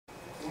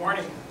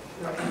morning.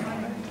 My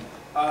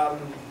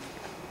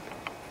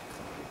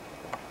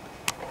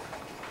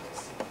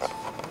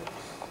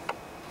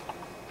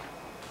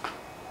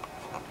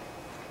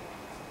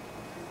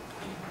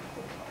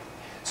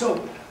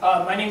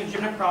name is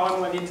Jim Naprawa.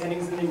 I'm one of the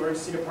attendings in the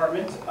emergency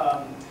department.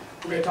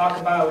 We're going to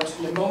talk about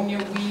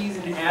pneumonia, wheeze,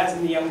 and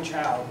asthma in the young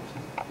child.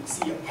 You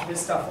see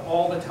this stuff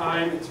all the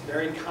time. It's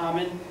very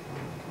common,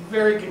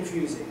 very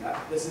confusing.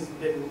 This has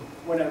been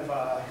one of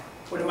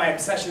my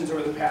obsessions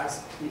over the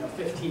past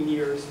 15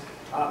 years.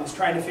 Is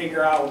trying to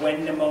figure out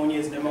when pneumonia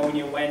is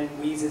pneumonia, when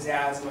wheeze is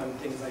asthma, and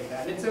things like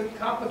that. It's a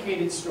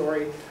complicated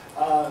story,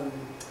 and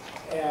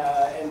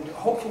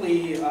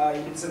hopefully you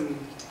get some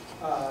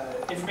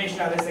information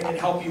out of this that can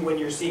help you when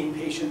you're seeing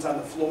patients on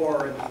the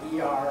floor or in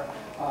the ER,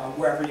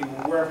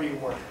 wherever you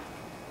work.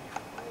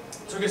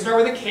 So we're going to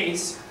start with a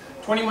case.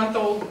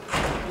 20-month-old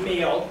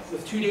male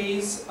with 2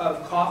 days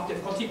of cough,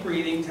 difficulty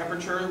breathing,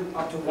 temperature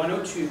up to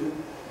 102.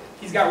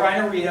 He's got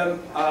rhinorrhea.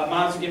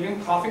 Moms are giving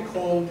him cough and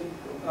cold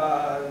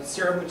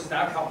syrup, which is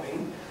not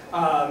helping.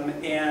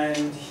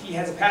 And he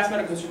has a past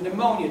medical history of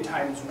pneumonia ×1.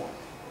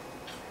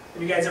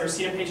 Have you guys ever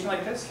seen a patient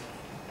like this?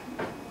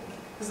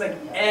 This is like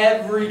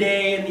every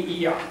day in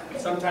the ER,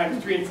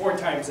 sometimes 3 and 4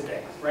 times a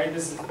day, right?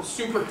 This is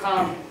super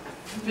common.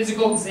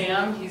 Physical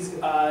exam, he's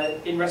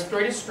in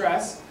respiratory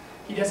distress.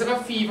 He does have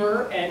a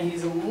fever, and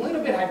he's a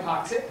little bit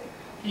hypoxic.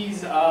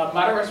 He's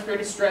moderate respiratory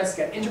distress,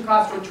 got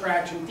intercostal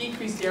retraction,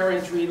 decreased air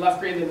entry,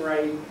 left greater than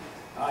right.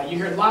 You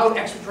hear loud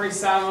expiratory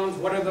sounds.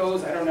 What are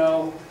those? I don't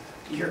know.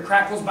 You hear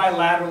crackles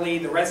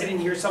bilaterally. The resident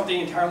hears something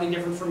entirely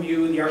different from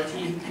you. The RT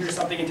hears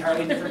something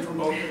entirely different from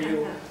both of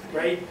you,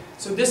 right?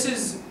 So this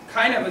is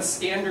kind of a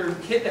standard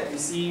kid that we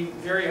see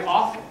very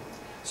often.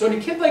 So in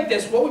a kid like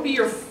this, what would be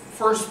your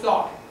first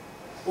thought?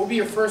 What would be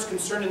your first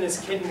concern in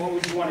this kid, and what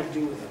would you want to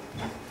do with him?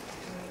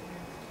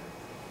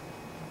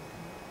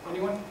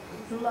 Anyone?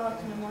 Rule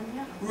out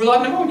pneumonia. Rule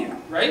out pneumonia,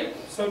 right?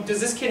 So does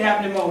this kid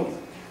have pneumonia?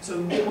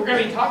 So what we're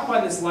going to be talking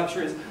about in this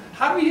lecture is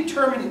how do we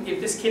determine if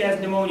this kid has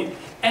pneumonia?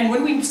 And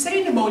when we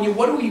say pneumonia,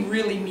 what do we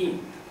really mean?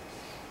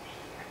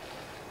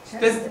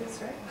 Chest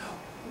X-ray.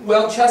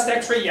 Well, chest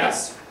X-ray,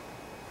 yes.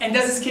 And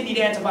does this kid need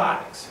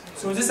antibiotics?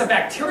 So is this a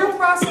bacterial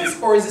process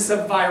or is this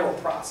a viral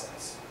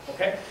process?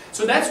 Okay,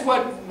 so that's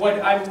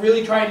what I'm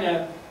really trying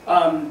to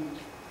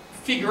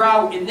figure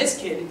out in this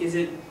kid. Is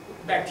it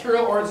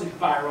bacterial or is it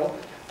viral?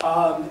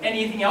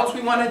 Anything else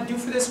we want to do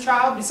for this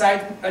child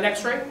besides an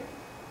X-ray?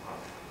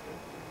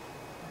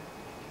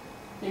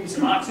 Maybe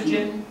some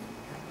oxygen,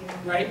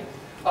 right?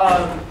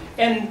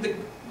 And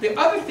the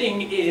other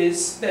thing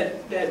is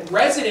that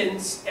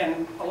residents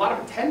and a lot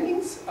of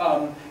attendings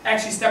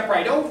actually step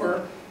right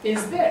over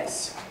is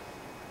this,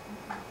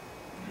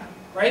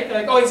 right?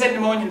 They're like, oh, he's had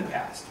pneumonia in the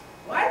past.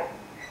 What?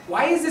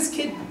 Why is this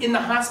kid in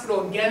the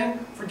hospital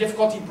again for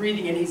difficulty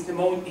breathing and he's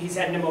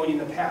had pneumonia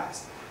in the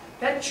past?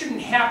 That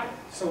shouldn't happen.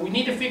 So we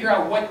need to figure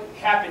out what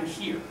happened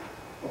here,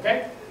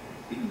 okay?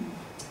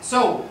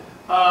 So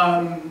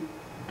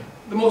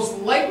the most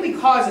likely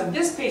cause of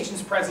this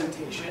patient's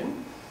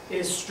presentation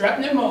is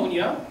strep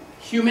pneumonia,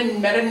 human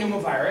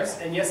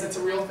metapneumovirus, and yes, that's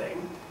a real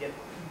thing. Yep.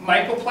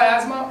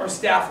 Mycoplasma or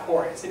Staph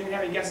aureus. Anyone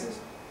have any guesses?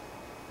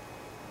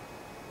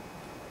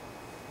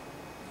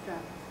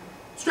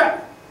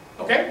 Strep.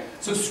 Okay?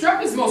 So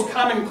strep is the most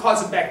common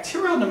cause of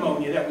bacterial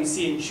pneumonia that we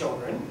see in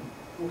children.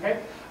 Okay?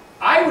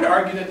 I would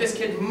argue that this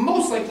kid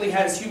most likely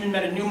has human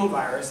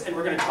metapneumovirus, and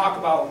we're going to talk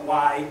about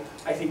why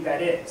I think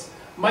that is.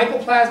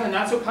 Mycoplasma,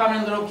 not so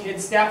common in little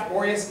kids. Staph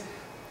aureus,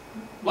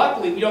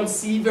 luckily we don't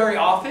see very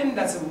often.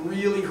 That's a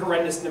really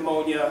horrendous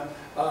pneumonia.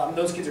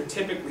 Those kids are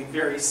typically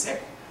very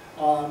sick.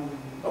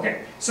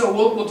 Okay, so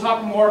we'll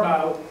talk more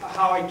about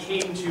how I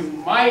came to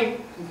my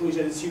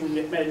conclusion as human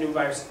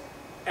metapneumovirus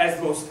as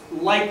the most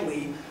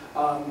likely,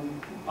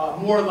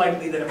 more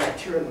likely than a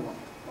bacterial pneumonia.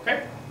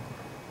 Okay?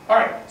 All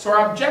right, so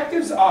our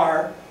objectives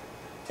are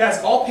to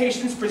ask all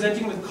patients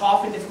presenting with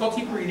cough and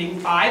difficulty breathing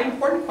 5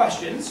 important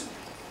questions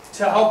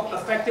to help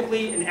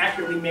effectively and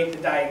accurately make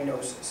the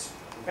diagnosis.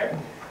 Okay?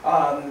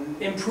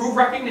 Improve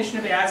recognition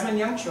of asthma in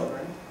young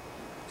children.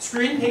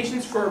 Screen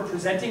patients for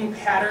presenting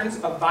patterns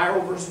of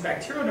viral versus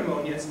bacterial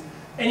pneumonias,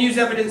 and use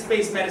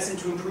evidence-based medicine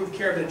to improve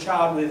care of the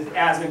child with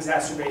asthma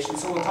exacerbation.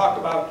 So we'll talk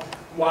about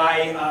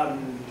why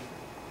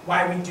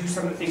we do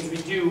some of the things we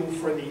do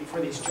for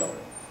these children.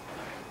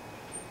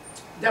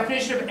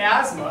 Definition of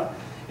asthma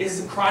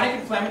is a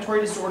chronic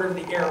inflammatory disorder of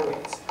the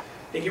airways.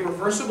 They get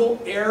reversible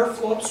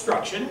airflow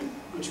obstruction,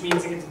 which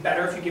means it gets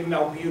better if you give them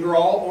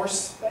albuterol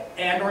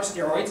and or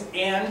steroids,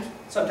 and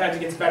sometimes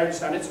it gets better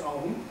just on its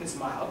own, if it's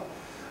mild.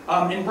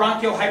 And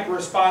bronchial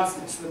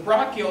hyperresponsiveness. So the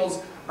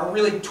bronchioles are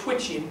really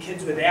twitchy in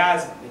kids with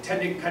asthma. They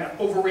tend to kind of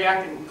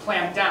overreact and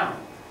clamp down.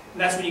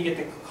 And that's when you get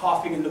the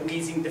coughing and the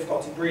wheezing,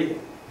 difficulty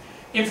breathing.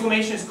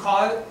 Inflammation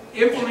causes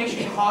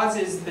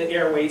the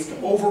airways to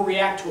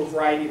overreact to a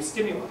variety of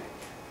stimuli.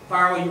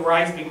 Viral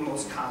uritis being the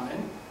most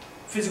common.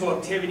 Physical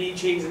activity,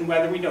 changes in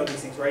weather, we know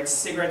these things, right?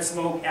 Cigarette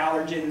smoke,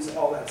 allergens,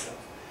 all that stuff.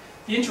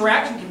 The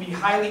interaction can be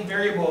highly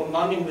variable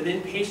among and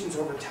within patients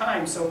over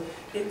time, so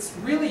it's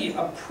really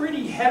a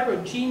pretty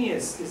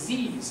heterogeneous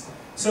disease.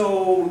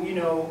 So, you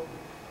know,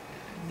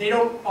 they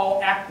don't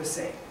all act the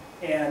same,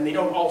 and they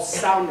don't all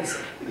sound the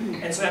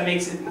same. And so that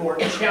makes it more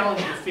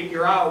challenging to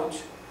figure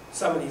out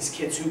some of these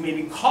kids who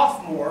maybe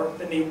cough more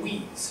than they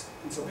wheeze.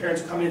 And so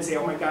parents come in and say,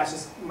 oh my gosh,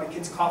 my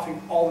kid's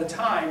coughing all the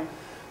time,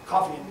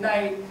 coughing at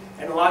night,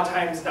 and a lot of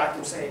times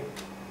doctors say,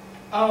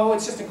 oh,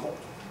 it's just a cold,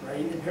 right?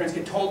 And parents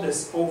get told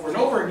this over and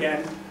over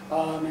again,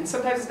 and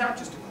sometimes it's not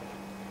just a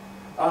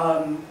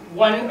cold.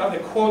 One of the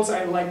quotes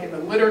I like in the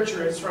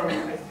literature is from,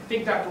 I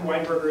think Dr.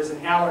 Weinberger is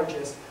an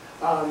allergist,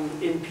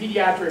 in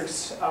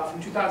Pediatrics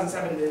from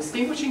 2007, the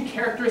distinguishing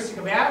characteristic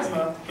of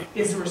asthma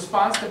is the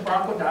response to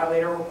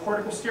bronchodilator or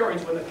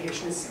corticosteroids when the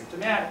patient is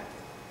symptomatic.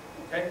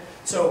 Okay?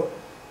 So,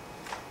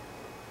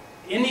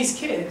 in these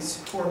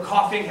kids who are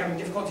coughing, having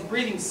difficulty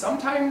breathing,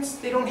 sometimes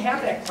they don't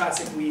have that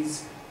classic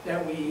wheeze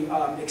that we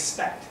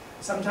expect.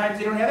 Sometimes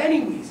they don't have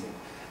any wheezing.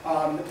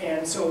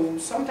 And so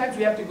sometimes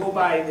we have to go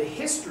by the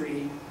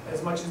history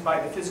as much as by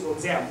the physical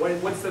exam.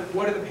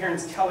 What are the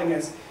parents telling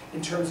us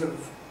in terms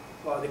of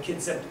the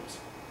kid's symptoms?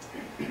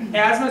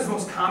 Asthma is the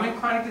most common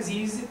chronic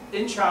disease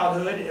in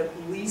childhood.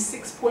 At least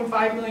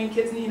 6.5 million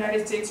kids in the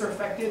United States are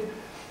affected.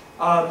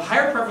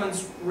 Higher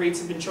prevalence rates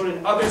have been shown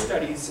in other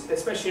studies,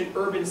 especially in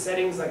urban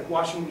settings like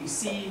Washington,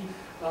 D.C.,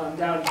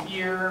 down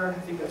here, I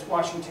think that's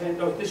Washington,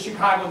 no, this is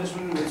Chicago, this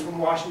one is from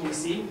Washington,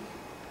 D.C.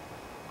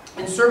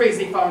 In surveys,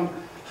 they found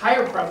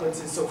higher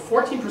prevalences, so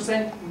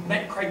 14%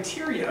 met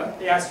criteria.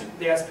 They asked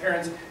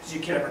parents, does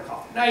your kid ever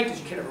cough at night, does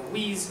your kid ever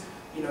wheeze,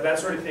 you know, that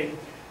sort of thing.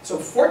 So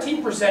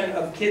 14%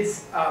 of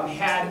kids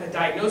had a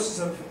diagnosis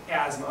of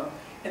asthma,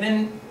 and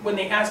then when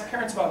they asked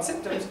parents about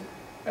symptoms,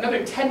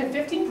 another 10 to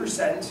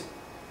 15%,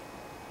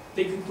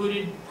 they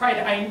concluded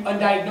probably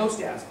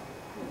undiagnosed asthma.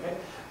 Okay?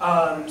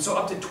 So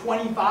up to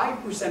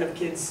 25% of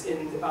kids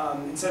in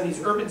some of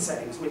these urban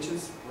settings, which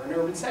is, we're in an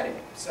urban setting,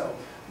 so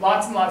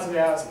lots and lots of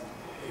asthma,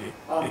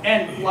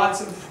 and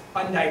lots of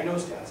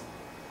undiagnosed asthma.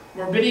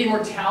 Morbidity and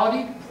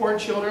mortality, poor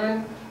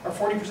children are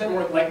 40%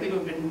 more likely to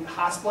have been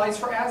hospitalized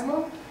for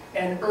asthma,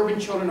 and urban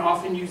children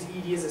often use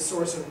ED as a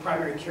source of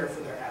primary care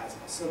for their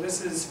asthma. So this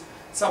is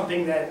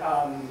something that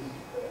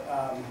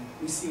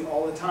we see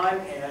all the time,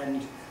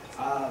 and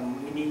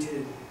we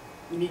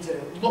need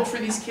to look for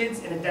these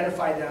kids and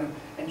identify them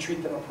and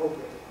treat them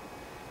appropriately.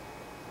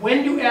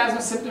 When do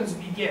asthma symptoms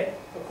begin?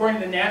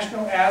 According to the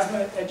National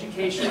Asthma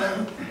Education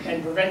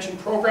and Prevention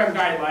Program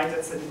guidelines,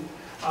 that's the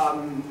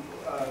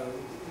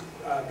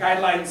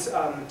guidelines,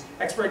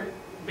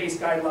 expert-based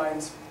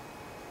guidelines,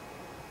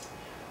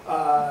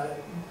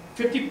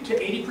 50 to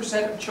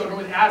 80% of children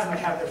with asthma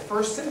have their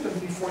first symptoms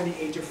before the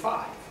age of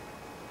 5.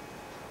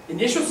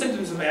 Initial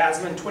symptoms of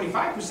asthma in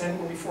 25%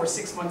 were before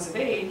 6 months of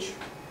age,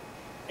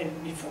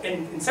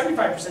 and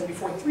 75%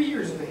 before 3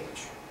 years of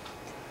age.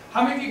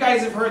 How many of you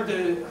guys have heard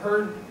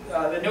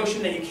the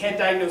notion that you can't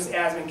diagnose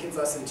asthma in kids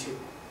less than 2?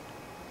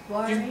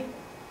 Worry.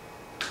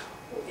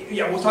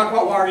 Yeah, we'll talk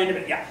about worry in a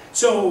minute. Yeah.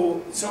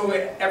 So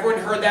everyone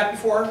heard that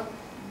before?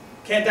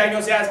 Can't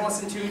diagnose asthma less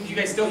than 2. Do you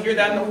guys still hear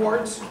that in the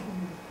wards?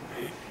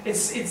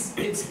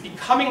 It's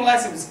becoming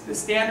less. It was the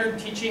standard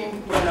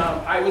teaching when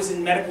I was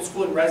in medical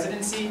school and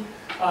residency.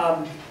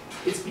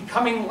 It's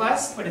becoming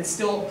less, but it's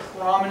still a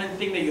prominent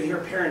thing that you hear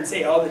parents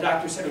say, oh, the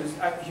doctor said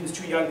he was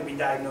too young to be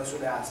diagnosed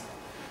with asthma.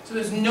 So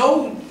there's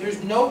no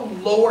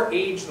lower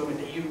age limit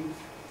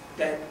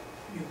that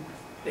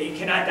you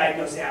cannot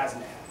diagnose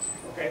asthma at.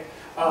 Okay.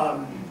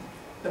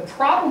 The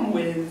problem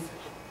with,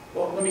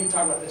 well, let me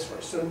talk about this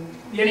first. So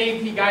the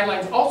NAAP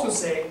guidelines also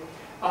say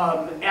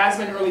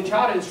asthma in early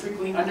childhood is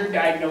frequently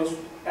underdiagnosed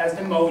as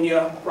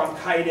pneumonia,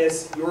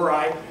 bronchitis,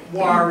 URI,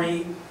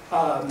 worry.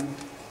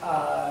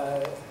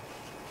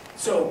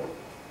 So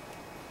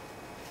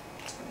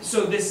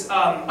this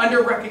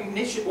under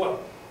recognition, well,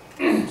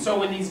 so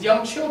when these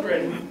young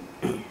children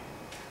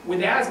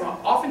with asthma,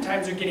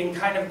 oftentimes they're getting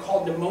kind of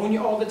called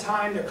pneumonia all the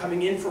time. They're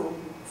coming in for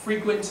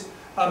frequent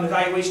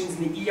evaluations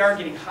in the ER,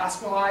 getting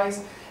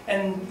hospitalized,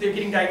 and they're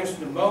getting diagnosed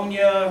with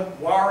pneumonia,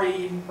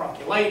 worry,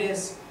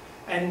 bronchiolitis,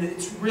 and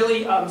it's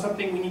really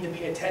something we need to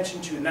pay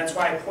attention to, and that's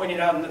why I pointed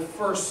out in the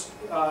first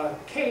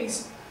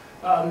case,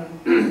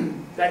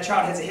 that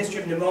child has a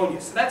history of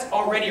pneumonia. So that's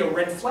already a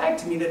red flag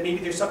to me that maybe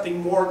there's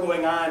something more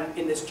going on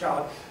in this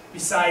child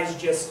besides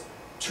just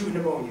 2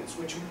 pneumonias,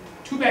 which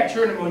 2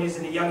 bacterial pneumonias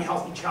in a young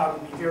healthy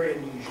child would be very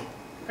unusual.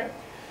 Okay?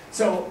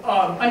 So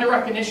under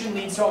recognition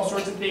leads to all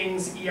sorts of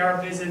things: ER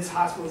visits,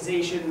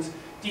 hospitalizations,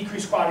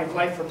 decreased quality of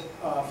life for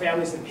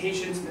families and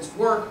patients, missed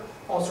work,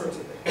 all sorts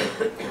of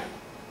things.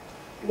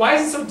 Why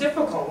is it so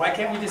difficult? Why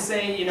can't we just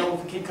say, you know,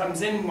 if a kid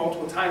comes in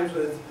multiple times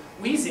with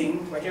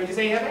wheezing, why can't we just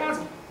say you have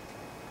asthma?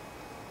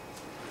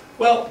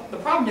 Well, the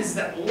problem is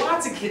that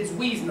lots of kids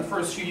wheeze in the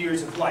first few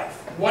years of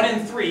life. 1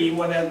 in 3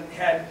 would have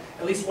had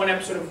at least 1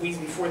 episode of wheeze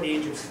before the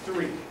age of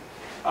 3.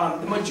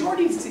 The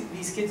majority of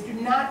these kids do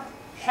not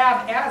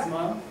have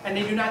asthma, and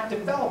they do not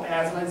develop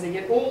asthma as they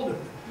get older.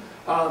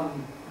 The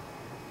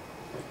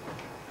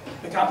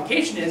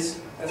complication is,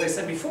 as I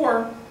said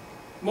before,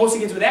 most of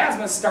the kids with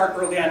asthma start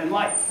early on in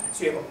life.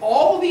 So you have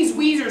all these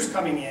wheezers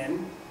coming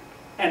in,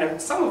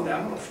 and some of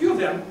them, a few of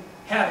them,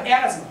 have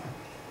asthma.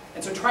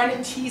 And so trying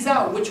to tease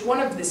out which one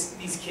of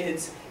these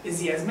kids is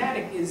the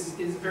asthmatic is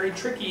very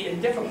tricky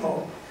and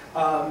difficult.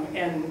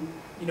 And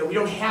we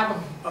don't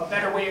have a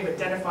better way of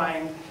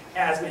identifying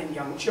asthma in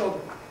young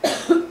children.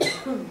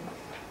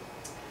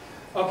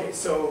 Okay,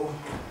 so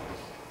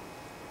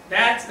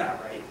that's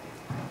not right.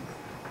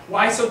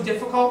 Why so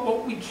difficult?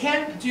 Well, we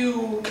can't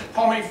do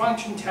pulmonary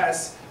function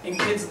tests in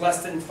kids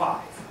less than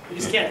 5. We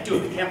just can't do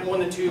it. They can't blow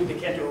in the tube. They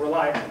can't do it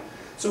reliably.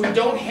 So we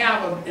don't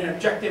have an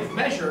objective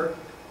measure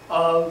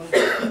of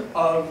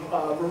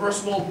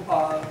reversible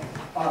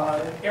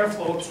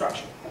airflow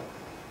obstruction.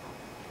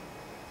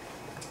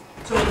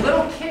 So in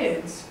little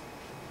kids,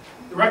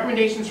 the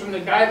recommendations from the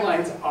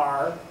guidelines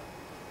are,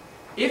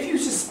 if you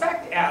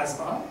suspect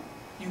asthma,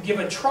 you give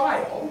a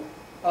trial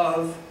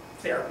of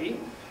therapy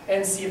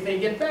and see if they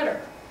get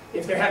better.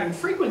 If they're having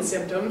frequent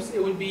symptoms,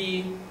 it would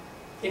be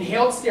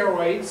inhaled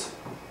steroids,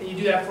 and you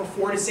do that for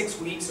 4 to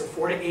 6 weeks or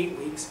 4 to 8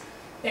 weeks,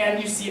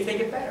 and you see if they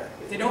get better.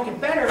 If they don't get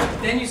better,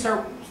 then you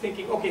start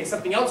thinking, okay, is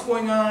something else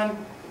going on?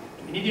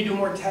 Do we need to do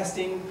more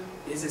testing?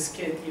 Is this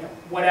kid,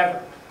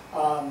 whatever.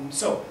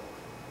 So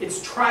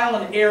it's trial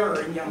and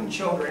error in young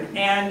children,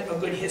 and a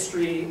good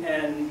history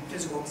and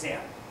physical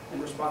exam in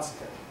response to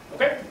therapy.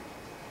 Okay?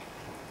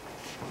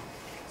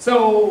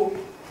 So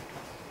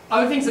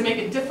other things that make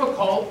it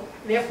difficult,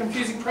 they have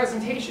confusing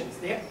presentations.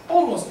 They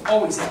almost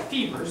always have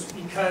fevers,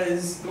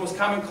 because the most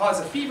common cause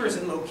of fevers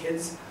in little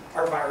kids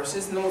are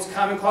viruses, and the most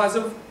common cause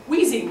of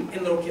wheezing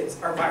in little kids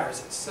are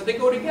viruses. So they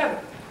go together.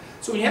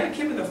 So when you have a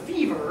kid with a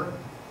fever,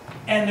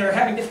 and they're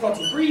having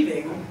difficulty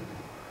breathing,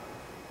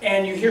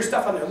 and you hear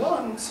stuff on their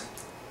lungs,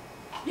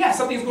 yeah,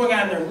 something's going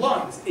on in their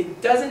lungs.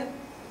 It doesn't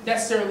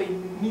necessarily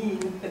mean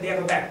that they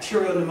have a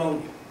bacterial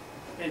pneumonia.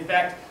 In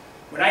fact,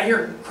 when I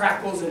hear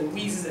crackles and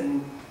wheezes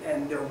and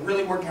they're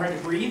really working hard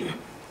to breathe,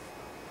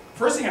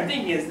 first thing I'm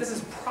thinking is, this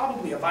is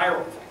probably a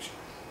viral infection,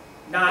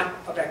 not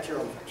a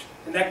bacterial infection.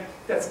 And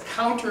that's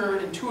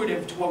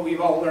counterintuitive to what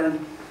we've all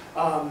learned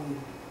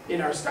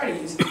in our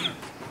studies.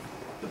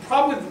 The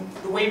problem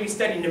with the way we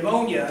study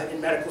pneumonia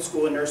in medical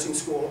school and nursing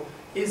school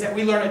is that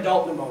we learn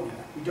adult pneumonia.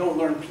 We don't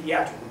learn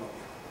pediatric pneumonia.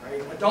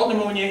 Right? Adult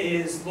pneumonia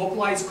is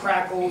localized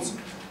crackles,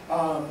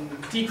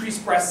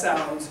 decreased breath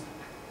sounds,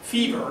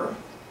 fever,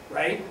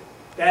 right?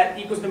 That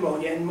equals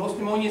pneumonia, and most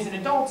pneumonias in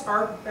adults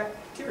are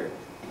bacterial.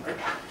 Right?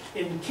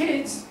 In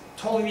kids,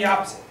 totally the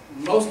opposite.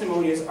 Most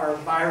pneumonias are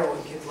viral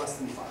in kids less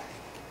than 5.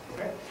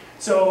 Okay?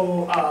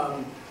 So,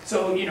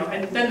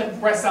 and then the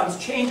breath sounds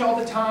change all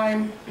the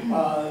time.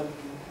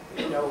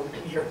 We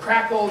hear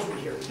crackles, we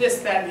hear this,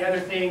 that, and the other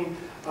thing.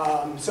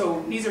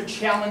 So these are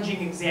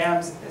challenging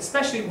exams,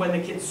 especially when the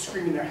kid's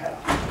screaming their head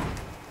off.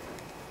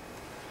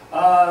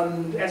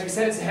 As we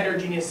said, it's a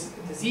heterogeneous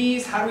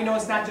disease. How do we know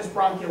it's not just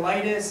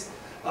bronchiolitis?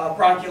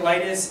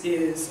 Bronchiolitis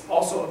is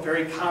also a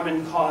very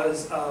common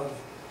cause of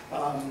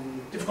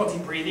difficulty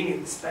breathing,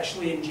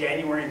 especially in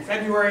January and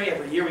February.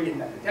 Every year we get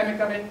an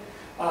epidemic of it.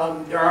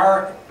 There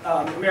are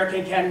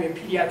American Academy of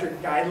Pediatric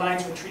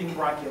guidelines for treating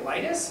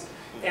bronchiolitis,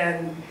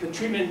 and the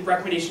treatment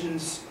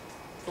recommendations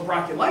for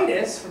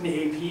bronchiolitis from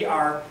the AP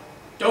are,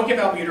 don't give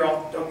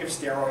albuterol, don't give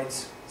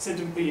steroids,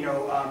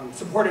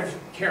 supportive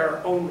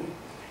care only.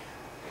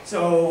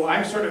 So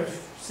I'm sort of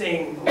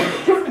saying a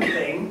little different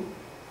thing.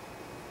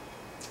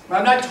 But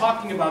I'm not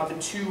talking about the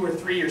 2 or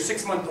 3 or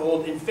 6 month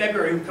old in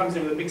February who comes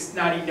in with a big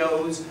snotty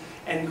nose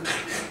and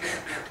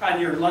on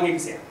your lung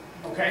exam,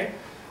 okay?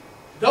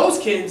 Those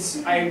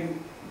kids, I'm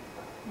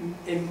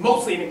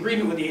mostly in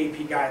agreement with the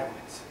AP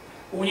guidelines.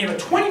 But when you have a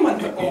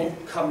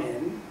 20-month-old come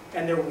in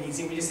and they're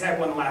wheezing, we just had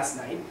one last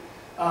night,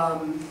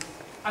 I'm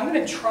going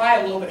to try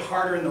a little bit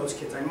harder in those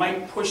kids. I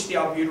might push the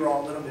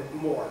albuterol a little bit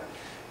more,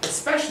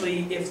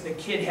 especially if the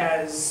kid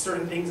has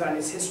certain things on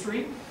his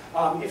history,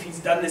 if he's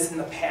done this in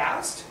the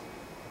past,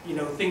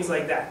 things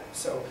like that.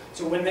 So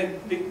when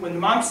the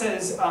mom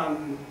says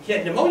he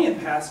had pneumonia in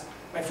the past,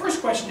 my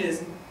first question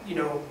is,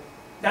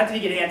 not did he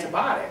get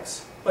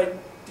antibiotics, but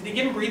did they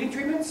give him breathing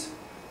treatments?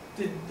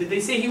 Did they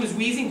say he was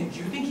wheezing? Did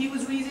you think he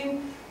was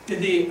wheezing?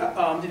 Did the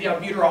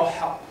albuterol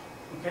help?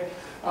 Okay,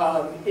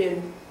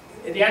 and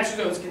the answer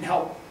to those can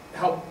help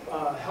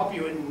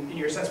you in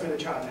your assessment of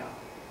the child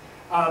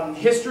now.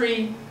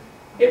 History,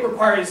 it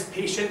requires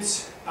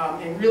patience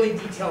and really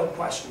detailed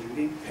questioning.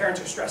 The parents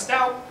are stressed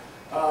out.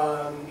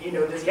 Does he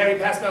have any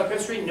past medical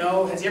history?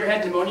 No. Has he ever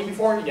had pneumonia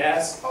before?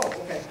 Yes. Oh,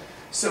 okay.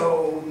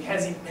 So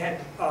has he had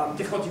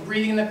difficulty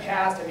breathing in the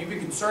past? Have you been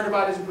concerned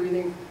about his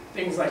breathing?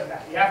 Things like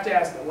that. You have to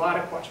ask a lot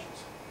of questions.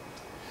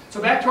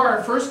 So back to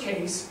our first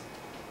case.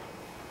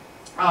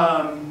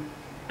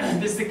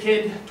 This is the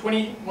kid,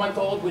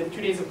 20-month-old with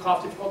 2 days of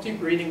cough, difficulty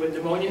breathing, with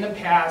pneumonia in the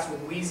past,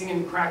 with wheezing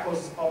and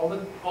crackles all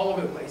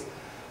over the place.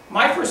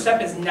 My first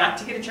step is not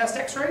to get a chest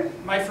x-ray.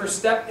 My first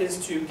step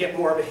is to get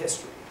more of a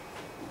history.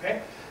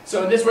 Okay?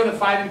 So this is where the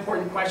 5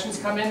 important questions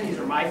come in. These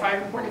are my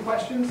 5 important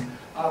questions.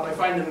 I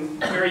find them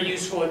very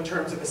useful in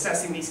terms of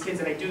assessing these kids,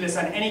 and I do this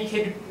on any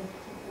kid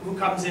who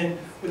comes in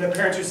with their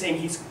parents who are saying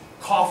he's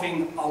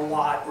coughing a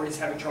lot or he's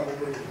having trouble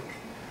breathing.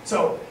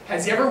 So,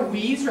 has he ever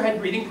wheezed or had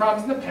breathing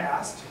problems in the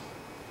past?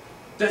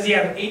 Does he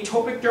have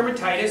atopic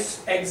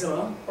dermatitis,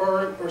 eczema,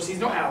 or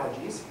seasonal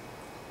allergies?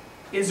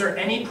 Is there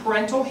any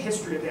parental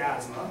history of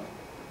asthma?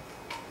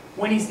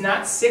 When he's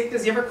not sick,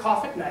 does he ever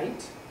cough at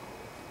night?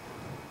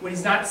 When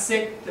he's not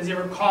sick, does he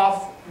ever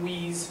cough or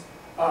wheeze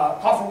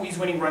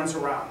when he runs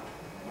around?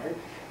 Right?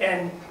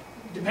 And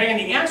depending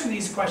on the answer to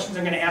these questions,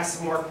 I'm going to ask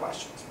some more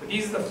questions. But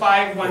these are the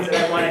 5 ones that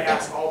I want to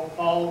ask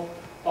all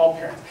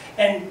parents.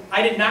 And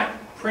I did not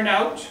print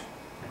out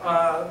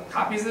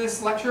copies of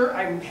this lecture.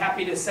 I'm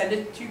happy to send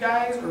it to you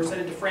guys or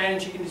send it to Fran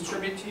and she can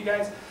distribute it to you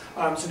guys.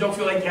 So don't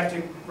feel like you have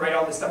to write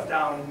all this stuff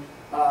down.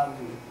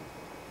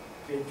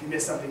 If you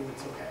miss something,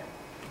 it's okay.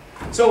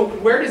 So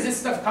where does this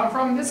stuff come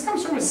from? This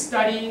comes from a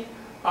study,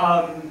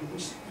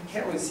 which you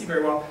can't really see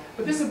very well,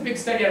 but this is a big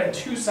study out of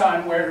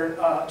Tucson,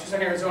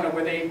 Arizona,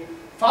 where they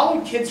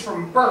followed kids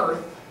from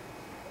birth,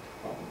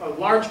 a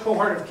large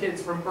cohort of kids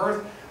from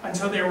birth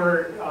until they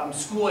were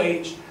school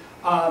age,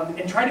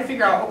 and try to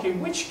figure out, okay,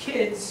 which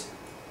kids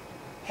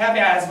have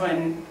asthma,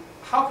 and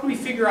how can we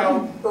figure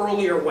out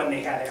earlier when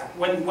they have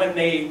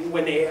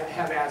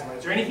asthma?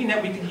 Is there anything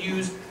that we could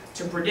use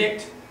to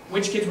predict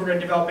which kids were going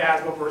to develop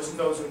asthma versus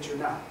those which are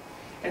not?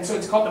 And so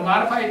it's called the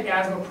Modified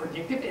Asthma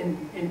Predictive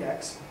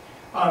Index.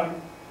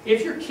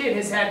 If your kid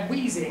has had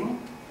wheezing,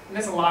 and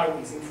that's a lot of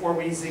wheezing, 4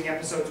 wheezing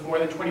episodes more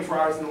than 24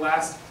 hours in the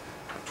last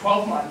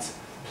 12 months,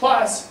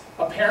 plus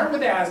a parent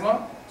with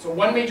asthma, so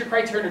 1 major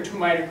criterion or 2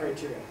 minor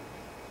criteria.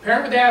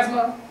 Parent with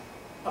asthma,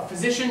 a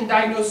physician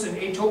diagnosis of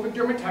atopic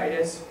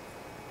dermatitis,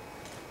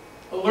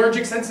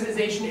 allergic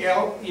sensitization,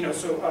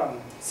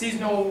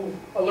 seasonal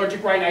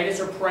allergic rhinitis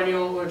or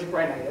perennial allergic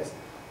rhinitis,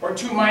 or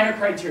 2 minor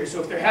criteria.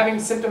 So if they're having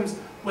symptoms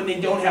when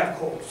they don't have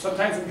colds.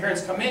 Sometimes when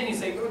parents come in, you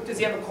say, oh, does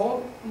he have a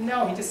cold?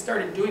 No, he just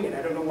started doing it.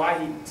 I don't know why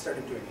he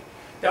started doing it.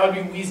 That would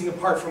be wheezing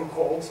apart from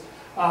colds.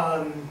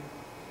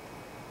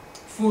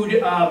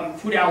 Food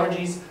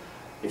allergies.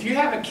 If you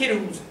have a kid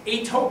who's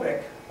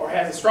atopic or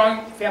has a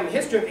strong family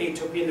history of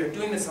atopy and they're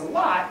doing this a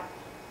lot,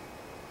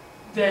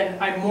 then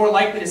I'm more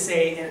likely to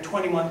say in a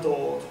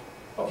 20-month-old,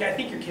 okay, I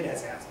think your kid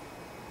has asthma.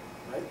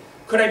 Right?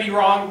 Could I be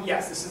wrong?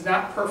 Yes, this is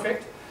not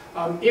perfect.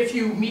 If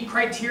you meet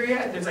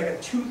criteria, there's like a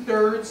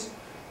 2/3,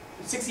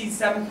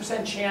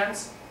 67%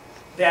 chance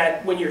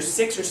that when you're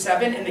 6 or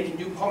 7 and they can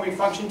do pulmonary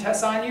function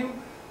tests on you,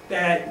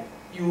 that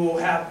you will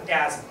have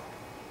asthma.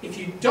 If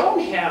you don't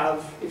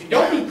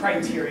meet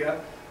criteria,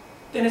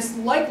 then it's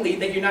likely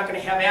that you're not going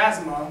to have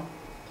asthma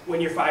when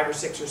you're 5 or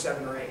 6 or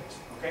 7 or 8.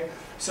 Okay?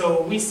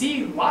 So we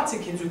see lots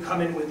of kids who come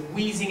in with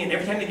wheezing, and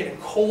every time they get a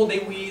cold, they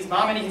wheeze.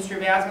 Mom, any history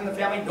of asthma in the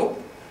family?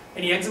 Nope.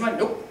 Any eczema?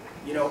 Nope.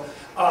 You know,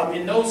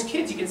 in those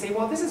kids, you can say,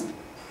 well, this is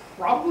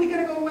probably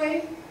going to go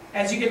away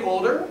as you get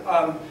older,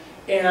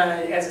 and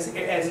as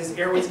his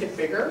airways get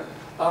bigger.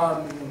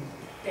 But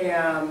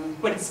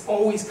it's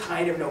always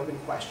kind of an open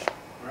question,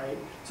 right?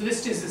 So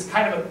this just is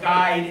kind of a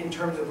guide in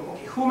terms of,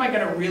 okay, who am I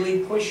going to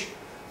really push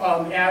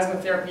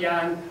asthma therapy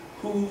on?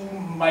 Who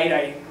might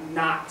I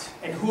not?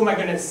 And who am I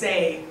going to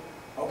say,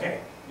 okay,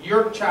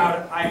 your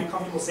child, I'm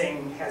comfortable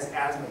saying, has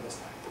asthma this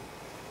time.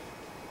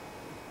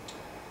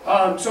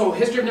 So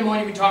history of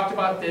pneumonia, we talked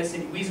about this,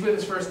 and he wheezed with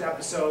his first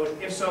episode.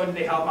 If so, did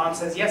they help? Mom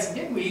says, yes, he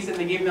did wheeze, and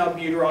they gave him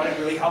albuterol, and it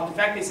really helped. In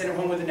fact, they sent him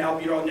home with an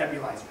albuterol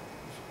nebulizer.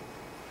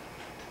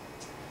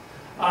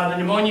 The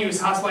pneumonia, he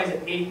was hospitalized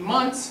at 8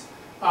 months.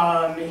 He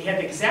had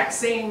the exact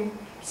same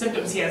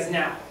symptoms he has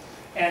now,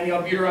 and the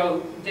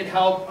albuterol did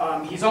help.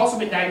 He's also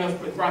been diagnosed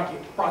with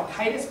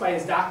bronchitis by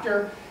his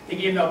doctor. They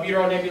gave him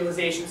albuterol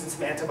nebulizations and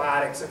some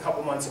antibiotics a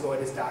couple months ago at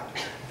his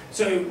doctor.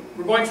 So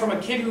we're going from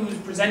a kid who's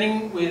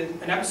presenting with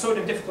an episode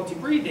of difficulty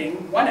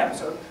breathing, 1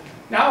 episode.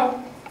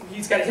 Now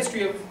he's got a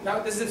history of, now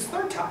this is his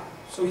 3rd time.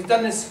 So he's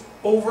done this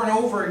over and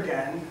over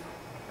again.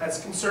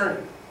 That's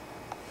concerning.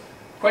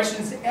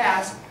 Questions to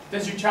ask,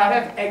 does your child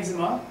have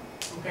eczema?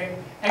 Okay,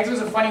 eczema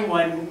is a funny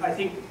one. I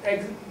think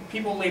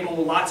people label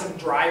lots of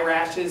dry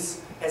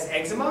rashes as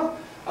eczema.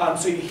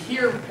 So you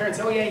hear parents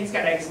say, oh yeah, he's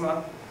got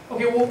eczema.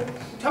 Okay, well,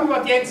 tell me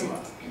about the eczema.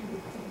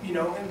 You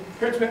know, and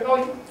parents go,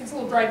 oh, it's a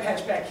little dry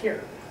patch back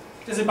here.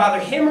 Does it bother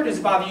him or does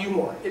it bother you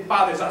more? It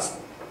bothers us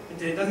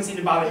more. It doesn't seem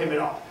to bother him at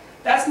all.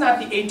 That's not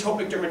the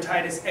atopic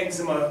dermatitis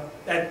eczema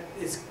that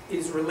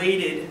is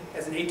related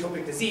as an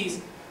atopic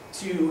disease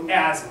to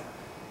asthma.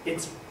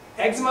 It's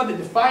eczema, the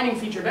defining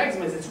feature of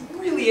eczema is it's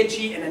really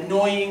itchy and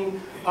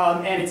annoying,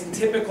 and it's in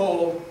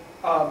typical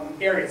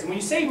areas. And when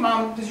you say,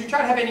 Mom, does your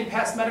child have any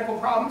past medical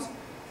problems?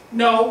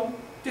 No.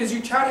 Does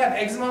your child have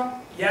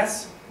eczema?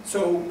 Yes.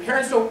 So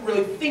parents don't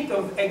really think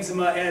of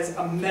eczema as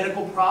a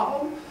medical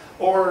problem,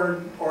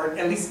 or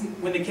at least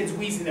when the kid's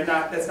wheezing,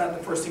 that's not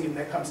the first thing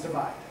that comes to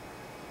mind.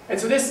 And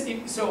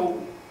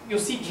so you'll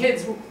see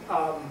kids,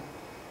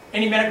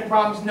 any medical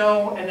problems?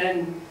 No, and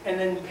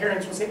then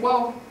parents will say,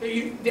 well,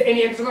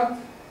 any eczema?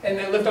 And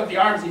they lift up the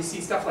arms and you see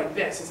stuff like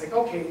this. It's like,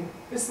 okay,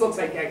 this looks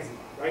like eczema,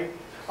 right?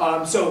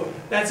 So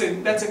that's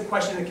a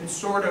question that can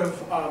sort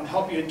of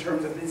help you in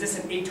terms of, is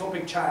this an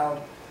atopic child,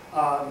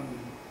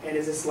 and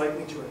is this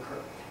likely to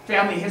occur?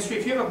 family history.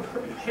 If you have a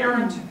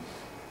parent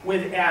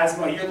with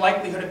asthma, your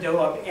likelihood of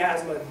developing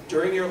asthma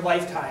during your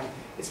lifetime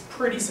is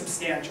pretty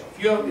substantial.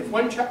 If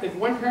one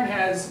parent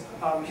has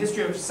a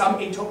history of some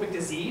atopic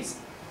disease,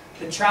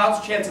 the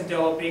child's chance of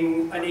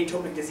developing an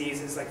atopic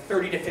disease is like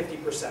 30 to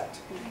 50%.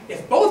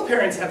 If both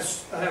parents have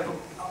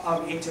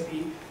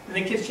atopy, then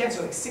the kid's chance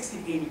is like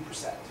 60 to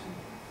 80%.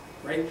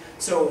 Right?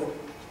 So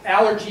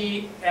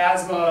allergy,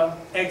 asthma,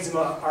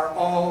 eczema are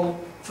all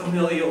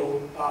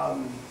familial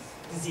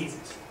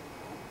diseases.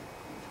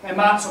 And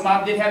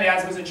mom did have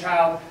asthma as a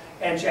child,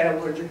 and she had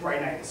allergic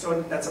rhinitis.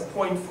 So that's a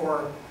point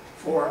for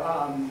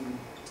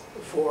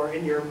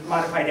in your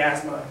modified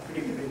asthma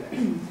predictive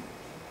index.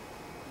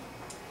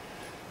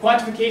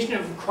 Quantification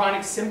of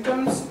chronic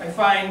symptoms, I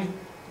find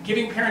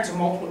giving parents a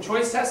multiple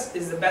choice test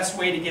is the best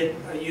way to get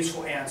a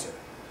useful answer.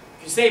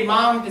 If you say,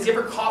 Mom, does he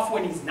ever cough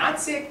when he's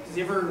not sick? Does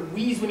he ever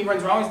wheeze when he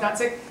runs around when he's not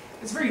sick?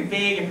 It's very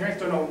vague and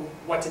parents don't know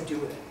what to do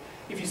with it.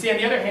 If you say, on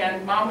the other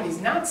hand, Mom, when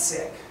he's not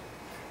sick,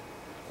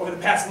 over the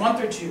past month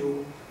or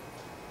two,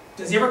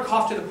 does he ever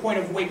cough to the point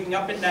of waking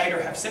up at night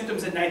or have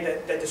symptoms at night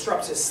that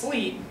disrupts his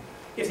sleep?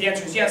 If the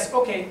answer is yes,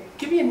 okay,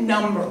 give me a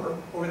number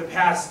over the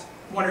past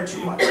 1 or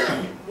 2 months.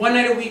 1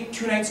 night a week,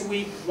 2 nights a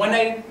week, 1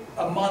 night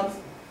a month,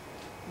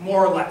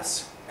 more or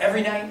less.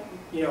 Every night,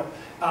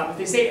 if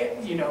they say,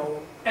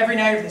 every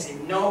night, if they say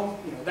no,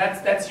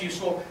 that's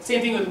useful.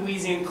 Same thing with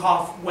wheezing and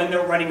cough when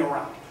they're running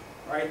around,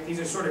 right? These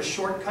are sort of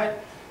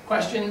shortcut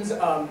questions,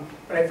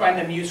 but I find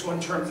them useful in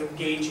terms of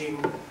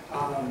gauging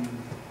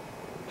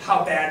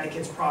how bad the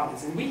kid's problem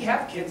is. And we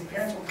have kids,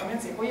 parents will come in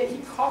and say, oh yeah, he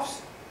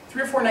coughs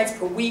 3 or 4 nights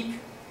per week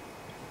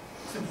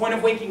to the point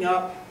of waking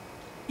up,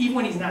 even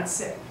when he's not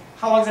sick.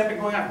 How long has that been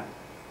going on?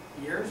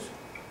 Years?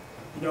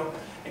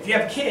 If you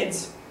have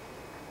kids,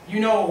 you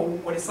know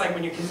what it's like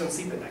when your kids don't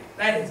sleep at night.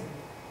 That is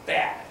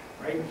bad,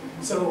 right?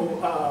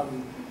 So,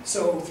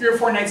 so 3 or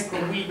 4 nights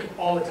per week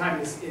all the time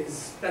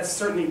that's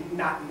certainly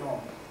not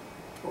normal.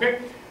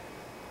 Okay?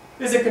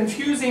 This is a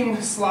confusing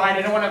slide.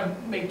 I don't want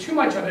to make too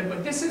much of it,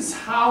 but this is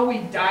how we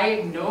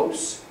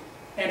diagnose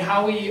and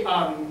how we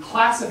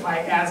classify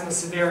asthma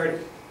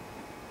severity.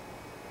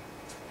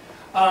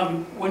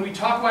 When we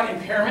talk about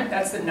impairment,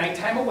 that's the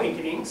nighttime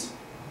awakenings.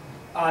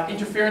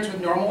 Interference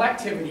with normal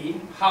activity.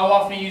 How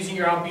often are you using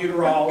your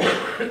albuterol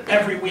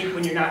every week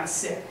when you're not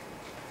sick?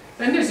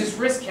 Then there's this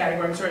risk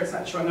category. I'm sorry, it's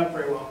not showing up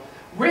very well.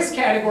 Risk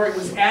category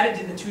was added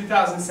to the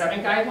 2007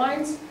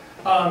 guidelines,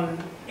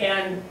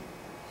 and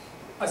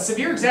a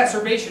severe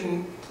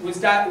exacerbation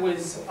was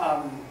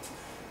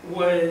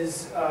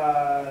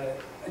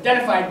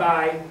identified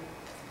by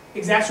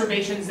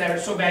exacerbations that are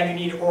so bad you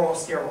need oral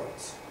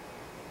steroids.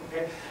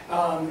 Okay?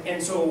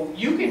 And so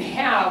you can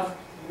have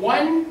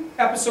 1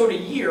 episode a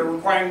year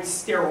requiring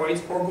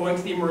steroids or going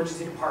to the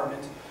emergency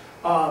department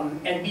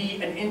and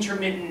be an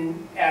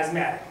intermittent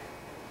asthmatic.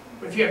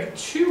 But if you have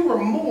 2 or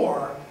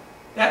more,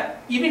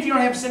 that even if you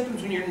don't have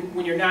symptoms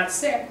when you're not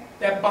sick,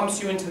 that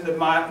bumps you into the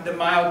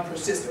mild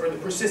persistent or the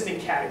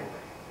persistent category.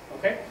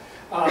 Okay.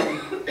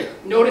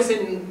 Notice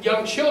in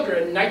young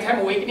children, nighttime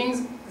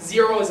awakenings,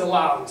 0 is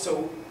allowed.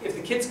 So if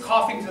the kid's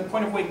coughing to the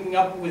point of waking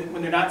up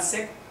when they're not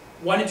sick,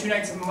 1 to 2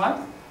 nights a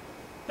month,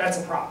 that's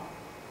a problem.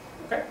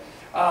 Okay.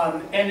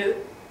 And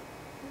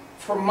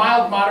for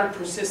mild, moderate,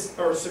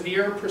 or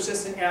severe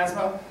persistent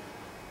asthma,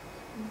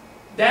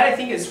 that I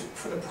think is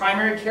for the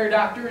primary care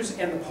doctors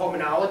and the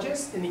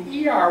pulmonologists. In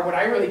the ER, what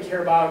I really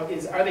care about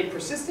is, are they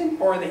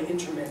persistent or are they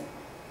intermittent?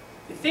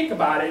 If you think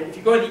about it, if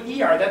you go to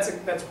the ER, that's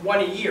 1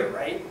 a year,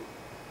 right?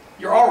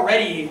 You're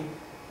already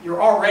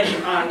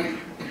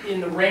in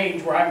the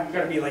range where I'm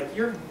going to be like,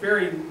 you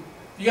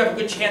have a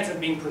good chance of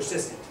being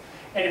persistent.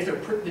 And if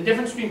the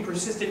difference between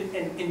persistent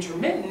and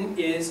intermittent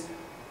is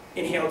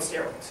inhaled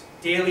steroids,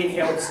 daily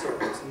inhaled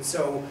steroids. And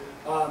so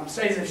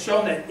studies have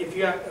shown that if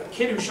you have a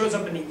kid who shows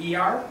up in the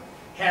ER,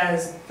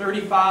 has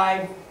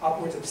 35,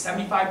 upwards of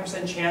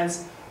 75%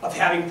 chance of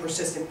having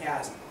persistent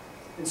asthma.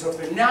 And so if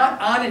they're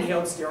not on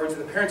inhaled steroids, or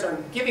the parents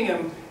aren't giving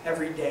them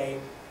every day,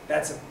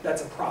 that's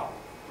a problem,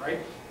 right?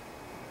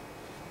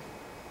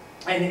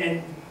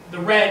 And the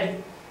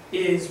red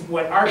is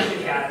what our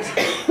kid has.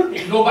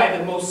 If you go by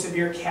the most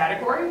severe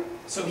category,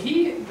 so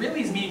he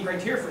really is meeting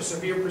criteria for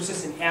severe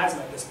persistent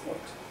asthma at this point.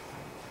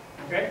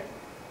 Okay?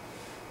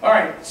 All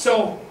right,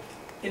 so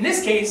in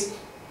this case,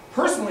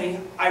 personally,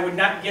 I would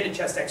not get a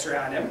chest x-ray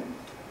on him.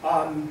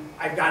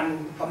 I've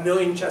gotten a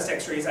million chest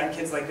x-rays on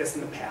kids like this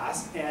in the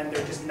past, and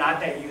they're just not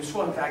that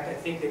useful. In fact, I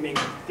think they make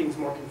things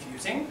more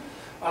confusing.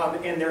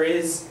 And there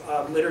is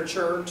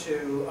literature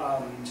to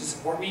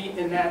support me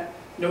in that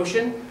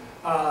notion.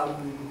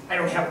 I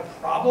don't have a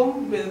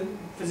problem with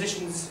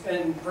physicians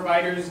and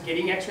providers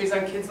getting x-rays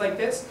on kids like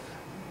this.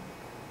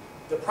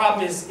 The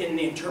problem is in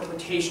the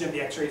interpretation of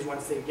the x-rays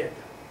once they get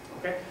them.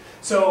 Okay?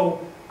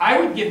 So I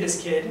would give this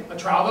kid a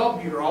trial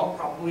of albuterol,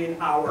 probably an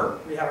hour.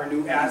 We have our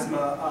new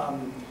asthma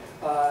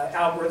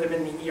algorithm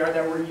in the ER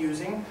that we're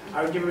using.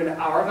 I would give him an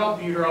hour of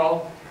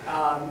albuterol.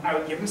 I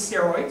would give him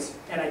steroids,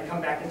 and I'd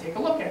come back and take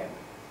a look at him.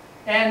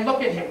 And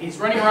look at him. He's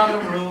running around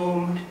the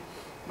room.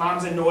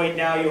 Mom's annoyed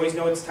now. You always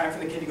know it's time for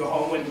the kid to go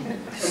home when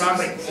mom's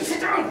like, sit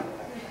down.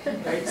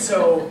 Right?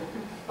 So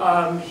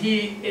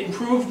he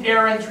improved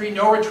air entry,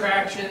 no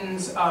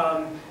retractions,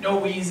 no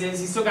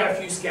wheezes. He's still got a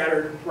few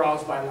scattered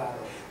growls bilaterally.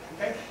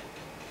 Okay?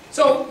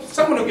 So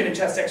someone will get a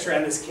chest X-ray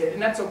on this kid,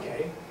 and that's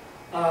okay.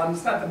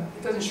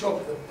 It doesn't show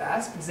up the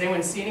best, but does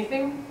anyone see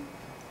anything?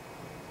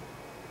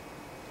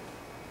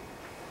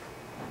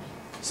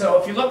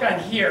 So if you look on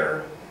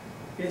here,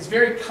 it is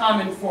very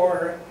common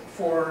for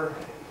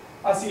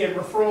us to get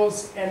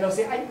referrals, and they'll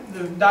say,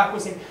 the doc will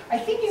say, I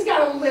think he's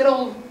got a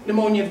little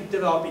pneumonia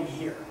developing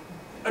here,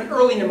 an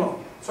early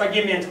pneumonia. So I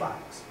give him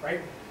antibiotics, right?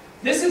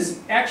 This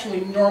is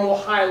actually normal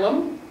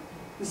hilum.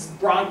 This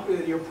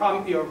is your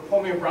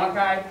pulmonary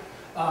bronchi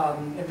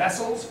and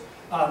vessels.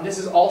 This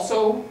is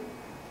also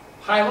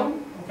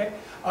hilum, okay?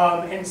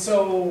 And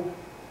so,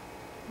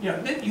 you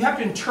have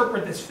to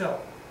interpret this film.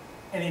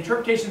 And the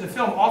interpretation of the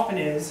film often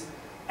is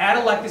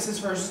atelectasis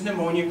versus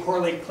pneumonia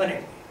correlate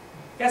clinically.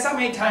 Guess how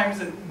many times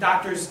the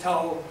doctors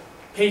tell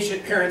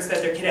parents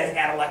that their kid has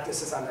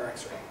atelectasis on their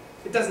x-ray?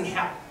 It doesn't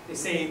happen. They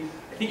say,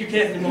 I think your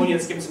kid has pneumonia,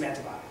 let's give him some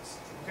antibiotics.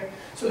 Okay?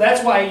 So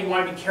that's why you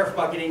want to be careful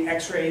about getting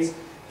x-rays.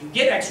 If you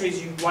get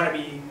x-rays, you want to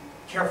be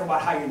careful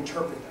about how you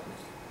interpret them.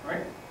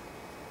 Right?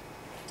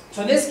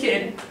 So this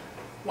kid,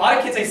 a lot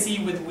of kids I see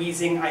with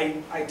wheezing,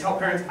 I tell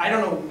parents, I'm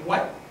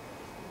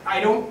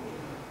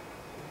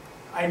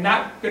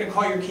not going to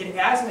call your kid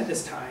asthma at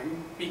this time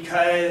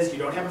because you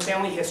don't have a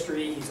family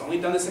history. He's only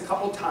done this a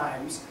couple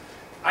times.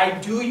 I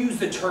do use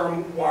the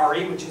term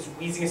WARI, which is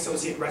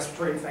wheezing-associated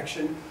respiratory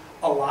infection,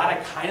 a lot. I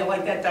kind of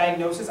like that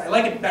diagnosis. I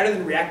like it better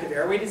than reactive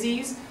airway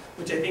disease,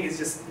 which I think is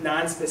just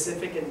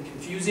non-specific and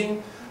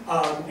confusing.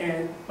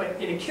 But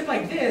in a kid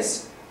like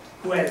this,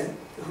 who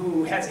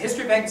has a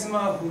history of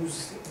eczema,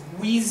 who's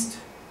wheezed,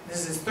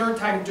 this is his third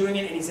time doing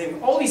it, and he's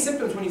saying all these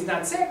symptoms when he's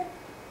not sick,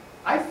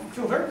 I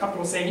feel very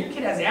comfortable saying your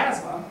kid has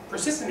asthma,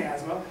 persistent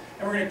asthma,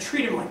 and we're going to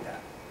treat him like that.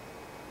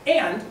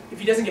 And if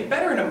he doesn't get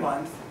better in a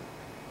month,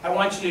 I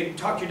want you to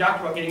talk to your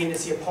doctor about getting in to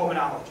see a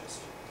pulmonologist.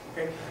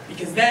 Okay?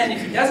 Because then,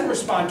 if he doesn't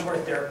respond to our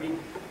therapy,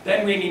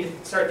 then we need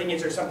to start thinking,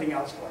 is there something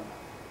else going on?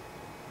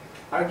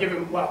 I would give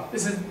him, well,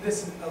 this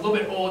is a little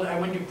bit old. I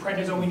wouldn't do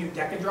prednisone, we do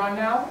Decadron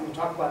now, and we'll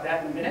talk about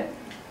that in a minute.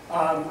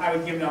 I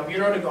would give him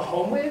albuterol to go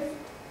home with,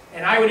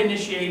 and I would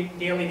initiate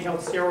daily inhaled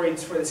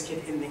steroids for this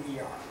kid in the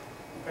ER.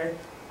 Okay?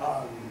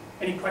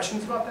 Any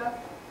questions about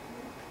that?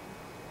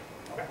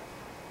 Okay.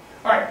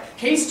 All right,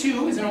 case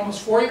 2 is an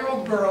almost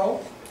 4-year-old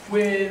girl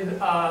with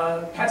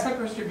past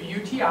medical history of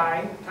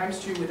UTI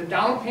 ×2 with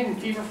abdominal pain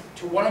and fever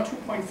to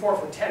 102.4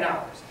 for 10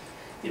 hours.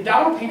 The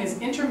abdominal pain is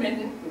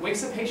intermittent, it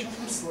wakes the patient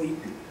from sleep,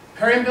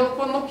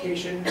 periumbilical in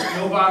location,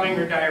 no vomiting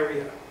or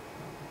diarrhea.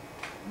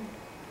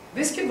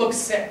 This kid looks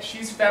sick.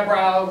 She's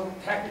febrile,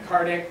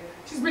 tachycardic,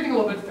 she's breathing a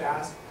little bit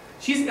fast,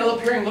 she's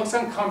ill-appearing, looks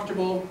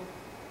uncomfortable,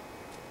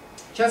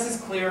 chest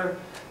is clear.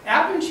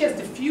 Abdomen, she has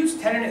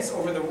diffuse tenderness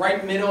over the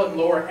right middle and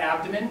lower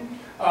abdomen.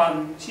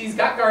 She's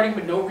got guarding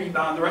but no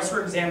rebound. The rest of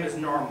her exam is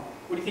normal.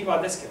 What do you think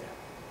about this kid?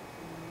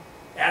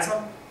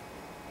 Asthma?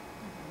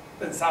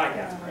 Doesn't sound like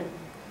asthma, right?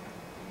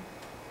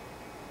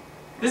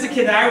 This is a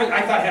kid that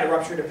I thought had a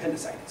ruptured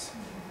appendicitis.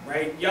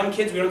 Right? Young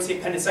kids, we don't see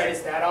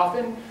appendicitis that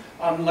often,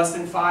 less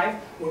than 5.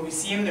 When we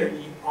see them, they're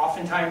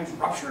oftentimes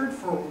ruptured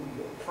for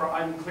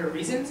unclear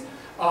reasons.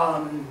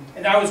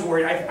 And I was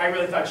worried. I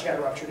really thought she had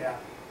a ruptured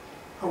abdomen.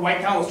 Her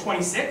white count was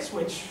 26,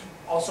 which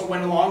also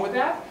went along with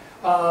that.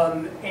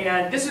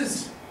 And this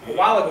is a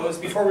while ago. It was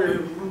before we were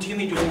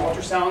routinely doing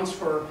ultrasounds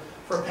for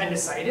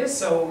appendicitis.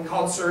 So we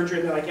called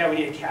surgery, and they're like, yeah, we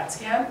need a CAT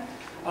scan.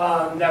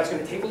 That was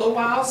going to take a little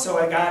while, so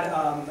I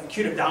got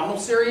acute abdominal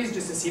series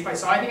just to see if I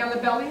saw anything on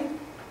the belly.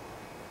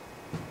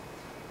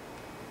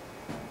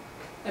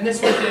 And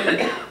this was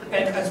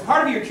and as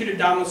part of your acute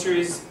abdominal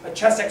series, a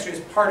chest X-ray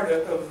is part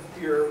of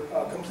your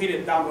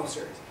completed abdominal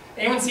series.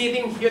 Anyone see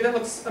anything here that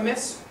looks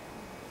amiss?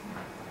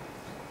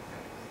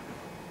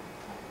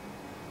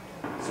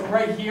 So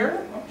right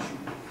here,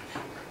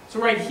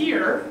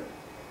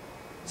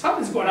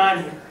 something's going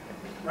on here,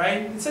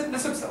 right?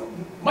 This looks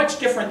much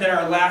different than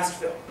our last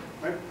film,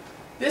 right?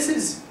 This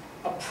is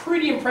a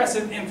pretty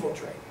impressive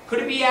infiltrate. Could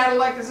it be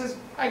atelectasis?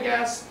 I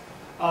guess.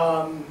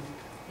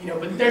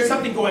 But there's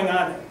something going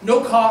on there.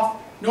 No cough,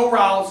 no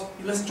rowels.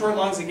 You listen to her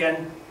lungs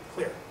again,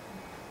 clear.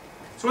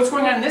 So what's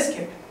going on in this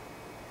kid?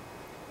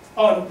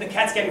 Oh, the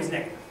CAT scan was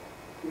negative.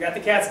 We got the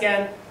CAT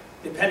scan.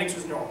 The appendix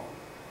was normal.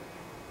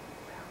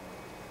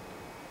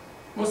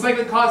 Most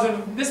likely cause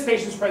of this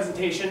patient's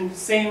presentation,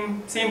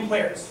 same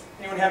players.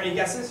 Anyone have any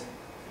guesses?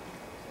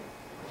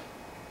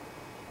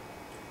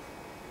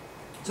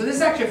 So this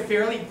is actually a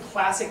fairly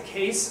classic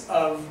case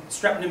of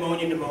strep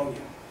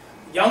pneumonia.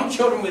 Young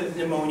children with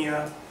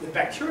pneumonia, with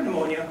bacterial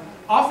pneumonia,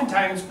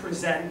 oftentimes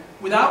present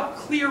without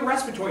clear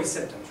respiratory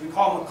symptoms. We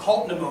call them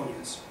occult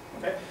pneumonias.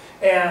 Okay?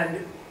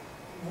 And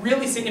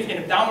really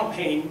significant abdominal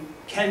pain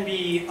can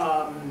be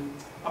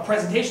a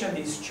presentation of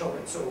these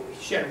children. So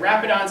she had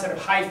rapid onset of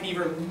high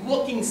fever,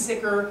 looking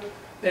sicker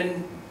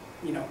than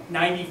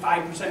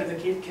 95% of the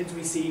kids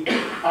we see.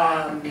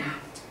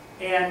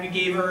 and we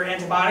gave her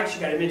antibiotics. She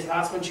got admitted to the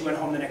hospital, and she went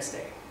home the next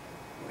day.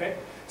 Okay,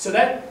 so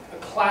that's a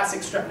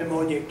classic strep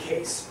pneumonia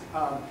case.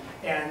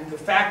 And the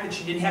fact that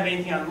she didn't have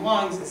anything on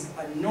lungs is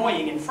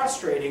annoying and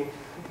frustrating,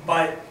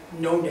 but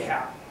known to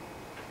happen.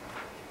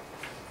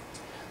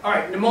 All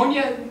right,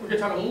 pneumonia, we're going to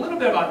talk a little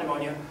bit about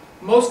pneumonia.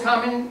 Most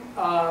common,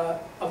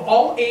 of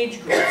all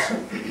age groups,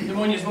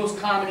 pneumonia is most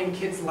common in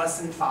kids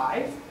less than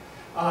 5.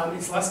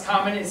 It's less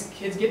common as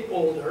kids get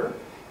older.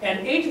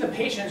 And age of the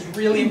patient is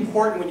really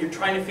important when you're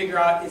trying to figure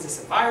out, is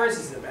this a virus,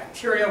 is it a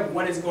bacteria,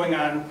 what is going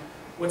on,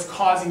 what's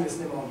causing this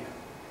pneumonia.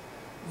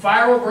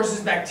 Viral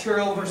versus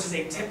bacterial versus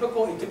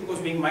atypical, atypical is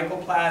being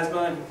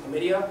mycoplasma and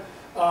chlamydia.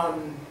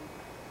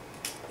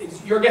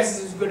 Your guess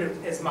is as good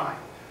as mine.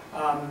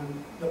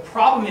 The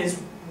problem is,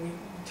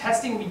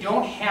 we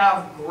don't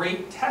have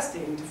great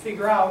testing to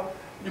figure out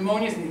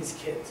pneumonias in these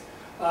kids.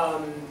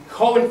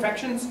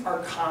 Co-infections are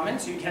common,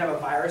 so you can have a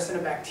virus and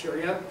a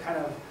bacteria kind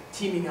of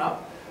teaming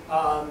up.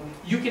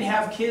 You can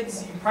have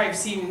kids, you've probably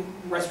seen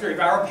respiratory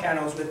viral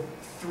panels with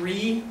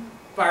 3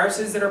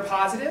 viruses that are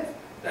positive.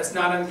 That's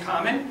not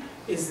uncommon.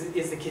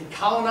 Is the kid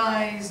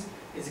colonized?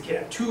 Does the kid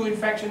have 2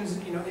 infections?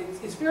 You know,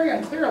 it's very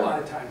unclear a lot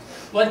of times.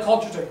 Blood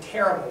cultures are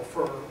terrible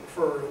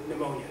for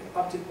pneumonia.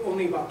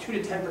 Only about 2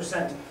 to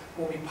 10%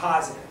 will be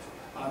positive,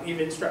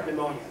 even strep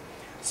pneumonia.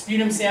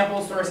 Sputum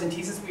samples,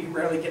 thoracentesis, we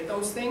rarely get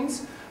those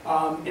things.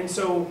 And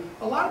so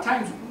a lot of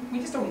times we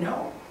just don't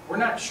know. We're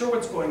not sure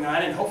what's going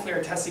on, and hopefully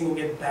our testing will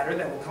get better,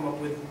 that will come up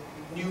with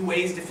new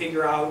ways to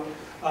figure out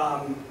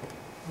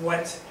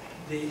what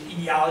the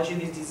etiology of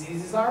these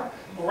diseases are.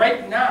 But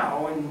right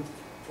now, and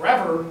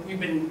forever, we've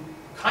been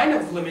kind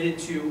of limited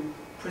to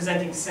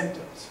presenting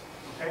symptoms.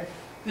 Okay?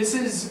 This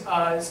is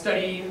a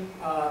study,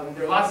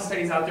 there are lots of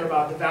studies out there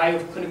about the value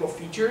of clinical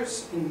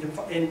features in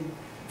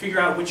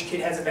figuring out which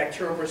kid has a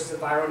bacterial versus a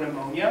viral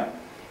pneumonia.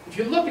 If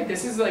you look at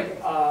this is like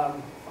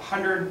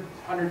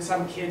 100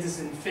 some kids. This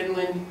is in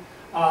Finland,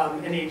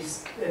 and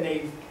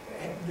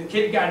the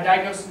kid got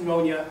diagnosed with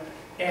pneumonia,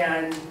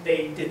 and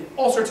they did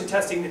all sorts of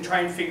testing to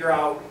try and figure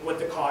out what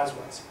the cause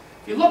was.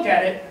 If you look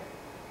at it,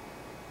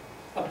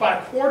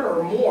 about a quarter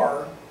or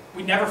more,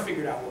 we never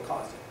figured out what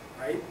caused it,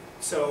 right?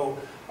 So,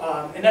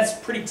 and that's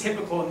pretty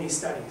typical in these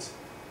studies.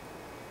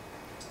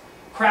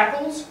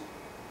 Crackles,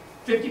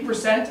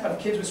 50% of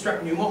kids with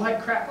strep pneumo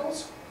had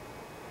crackles.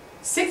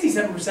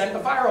 67%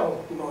 of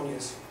viral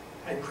pneumonias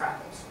had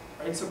crackles,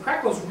 right? So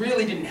crackles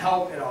really didn't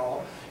help at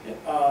all.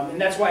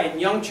 And that's why in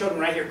young children,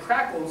 when I hear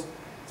crackles,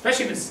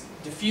 especially if it's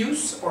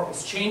diffuse or if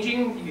it's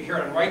changing, you hear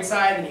it on the right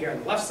side and you hear it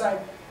on the left side,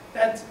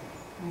 that's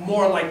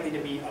more likely to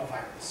be a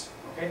virus,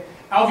 okay?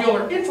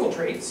 Alveolar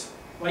infiltrates,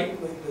 like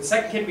the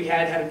second kid we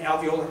had an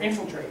alveolar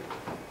infiltrate.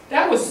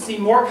 That was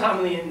seen more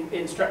commonly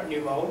in strep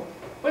pneumo,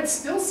 but it's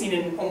still seen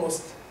in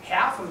almost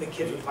half of the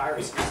kids with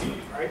viruses,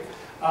 right?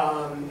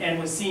 And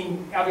was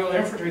seen, alveolar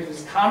infiltrate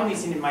was commonly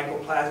seen in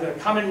mycoplasma. A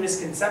common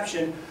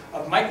misconception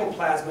of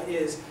mycoplasma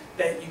is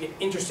that you get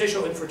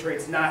interstitial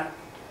infiltrates, not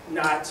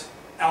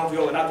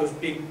alveolar, not those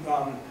big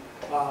lobar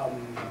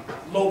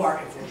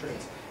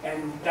infiltrates.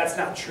 And that's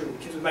not true.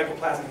 Kids with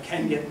mycoplasma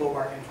can get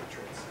lobar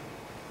infiltrates.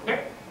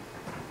 Okay?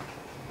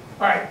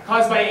 All right,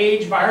 caused by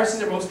age,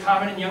 viruses are most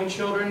common in young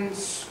children.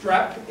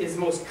 Strep is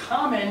most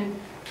common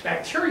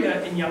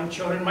bacteria in young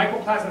children.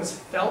 Mycoplasma is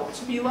felt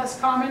to be less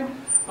common.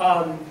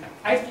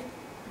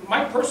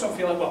 My personal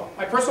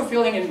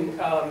feeling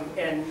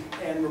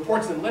and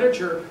reports in the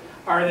literature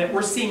are that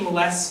we're seeing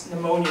less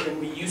pneumonia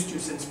than we used to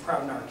since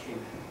Prevnar came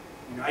in.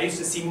 You know, I used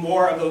to see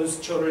more of those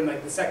children,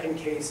 like the second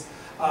case,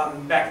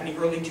 back in the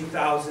early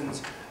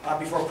 2000s,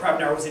 before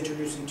Prevnar was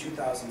introduced in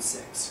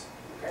 2006.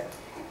 Okay.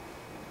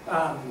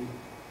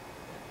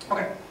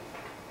 Okay.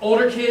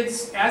 Older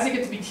kids, as they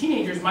get to be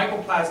teenagers,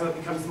 mycoplasma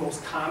becomes the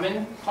most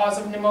common cause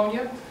of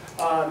pneumonia.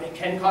 It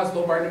can cause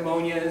lobar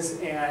pneumonias,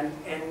 and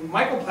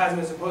mycoplasma,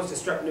 as opposed to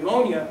strep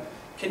pneumonia,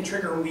 can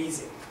trigger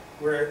wheezing.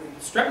 Where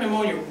strep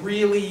pneumonia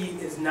really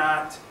is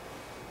not,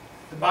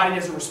 the body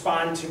doesn't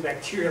respond to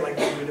bacteria like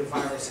they do to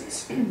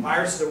viruses.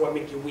 Viruses are what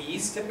make you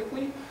wheeze,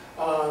 typically.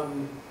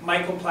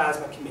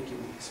 Mycoplasma can make you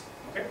wheeze.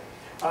 Okay?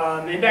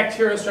 And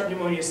bacterial strep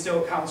pneumonia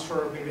still accounts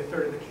for maybe a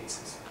third of the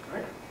cases.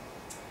 Right?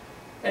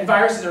 And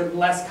viruses are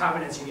less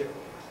common as you get older.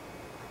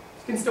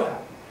 It can still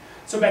happen.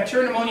 So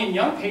bacterial pneumonia in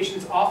young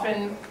patients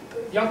often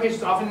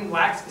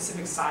lack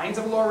specific signs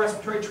of a lower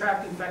respiratory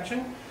tract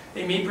infection.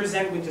 They may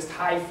present with just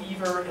high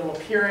fever, ill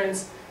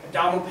appearance,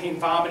 abdominal pain,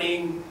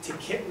 vomiting,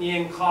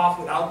 tachypnea, and cough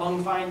without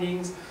lung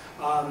findings.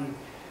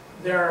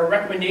 There are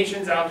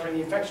recommendations out from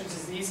the Infectious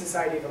Disease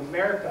Society of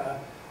America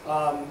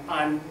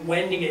on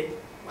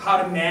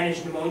how to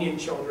manage pneumonia in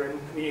children,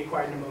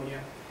 community-acquired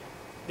pneumonia.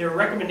 There are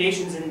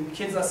recommendations in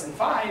kids less than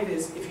 5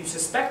 is if you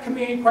suspect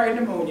community-acquired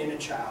pneumonia in a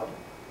child,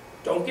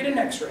 don't get an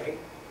x-ray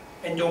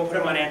and don't put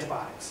them on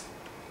antibiotics.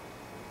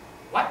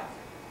 What?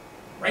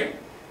 Right?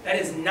 That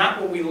is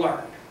not what we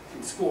learned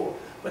in school.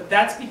 But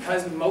that's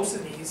because most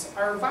of these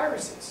are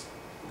viruses.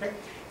 Okay?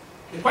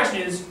 The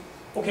question is,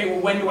 okay,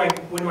 well,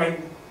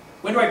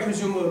 when do I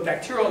presume a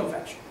bacterial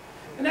infection?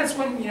 And that's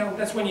when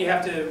you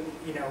have to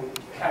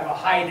have a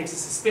high index of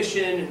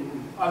suspicion and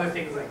other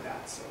things like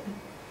that. So,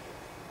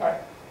 all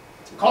right.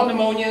 So occult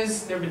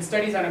pneumonias, there have been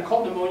studies on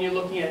occult pneumonia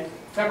looking at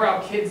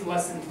febrile kids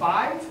less than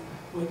 5.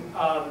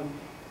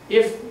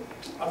 If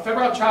a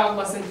febrile child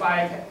less than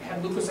 5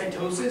 had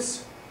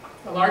leukocytosis,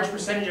 a large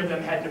percentage of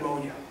them had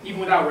pneumonia, even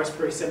without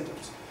respiratory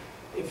symptoms.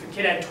 If a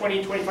kid had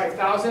 20,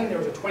 25,000, there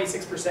was a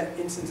 26%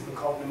 incidence of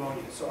occult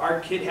pneumonia. So our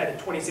kid had a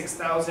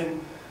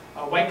 26,000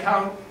 white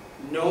count,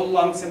 no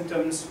lung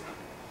symptoms,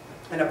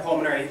 and a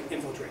pulmonary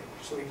infiltrate.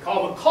 So we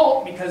call them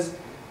occult because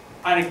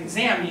on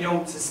exam you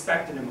don't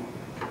suspect a pneumonia.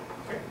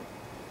 Okay.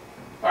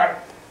 All right.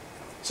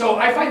 So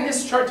I find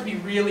this chart to be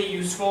really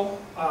useful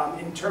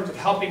in terms of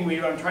helping me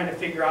when I'm trying to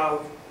figure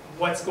out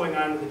what's going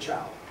on with the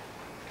child.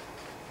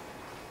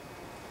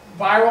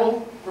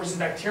 Viral versus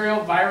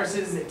bacterial.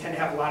 Viruses, they tend to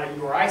have a lot of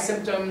URI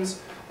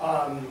symptoms.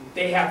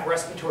 They have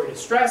respiratory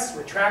distress,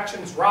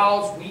 retractions,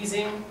 rowels,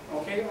 wheezing,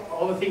 okay,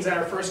 all the things that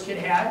our first kid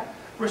had.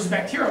 Versus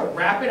bacterial,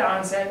 rapid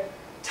onset,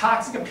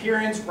 toxic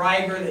appearance,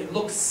 rigor, they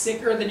look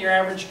sicker than your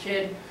average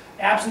kid,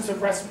 absence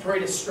of respiratory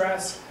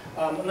distress,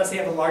 unless they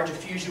have a large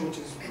effusion, which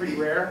is pretty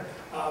rare.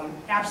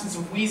 Absence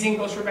of wheezing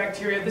goes for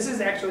bacteria. This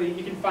is actually,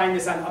 you can find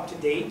this on Up to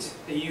Date.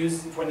 They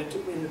use, in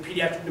the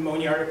pediatric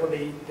pneumonia article,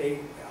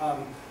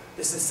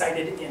 this is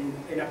cited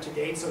in Up to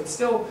Date. So it's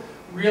still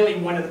really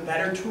one of the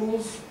better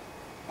tools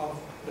of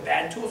the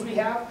bad tools we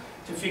have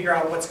to figure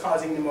out what's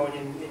causing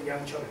pneumonia in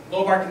young children.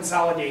 Lobar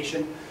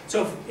consolidation.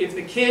 So if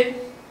the kid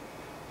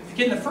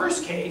in the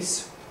first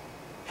case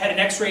had an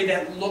x-ray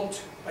that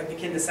looked like the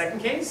kid in the second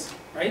case,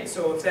 right?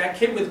 So if that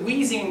kid with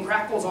wheezing and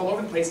crackles all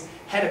over the place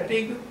had a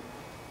big,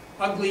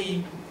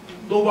 ugly,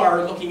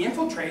 lobar-looking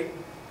infiltrate,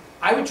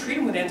 I would treat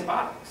him with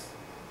antibiotics.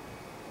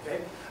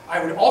 Okay?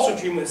 I would also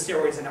treat him with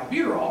steroids and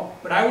albuterol,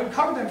 but I would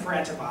cover them for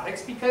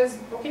antibiotics because,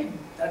 okay,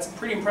 that's a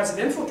pretty impressive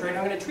infiltrate,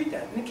 I'm going to treat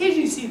that. And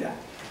occasionally you see that.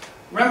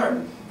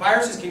 Remember,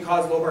 viruses can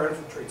cause lobar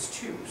infiltrates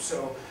too.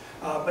 So,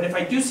 but if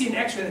I do see an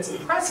x-ray that's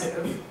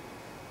impressive,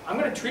 I'm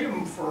going to treat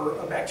him for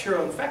a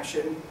bacterial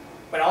infection,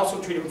 but I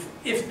also treat him,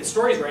 if the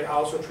story's right, I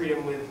also treat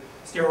him with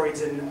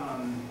steroids and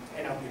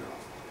albuterol.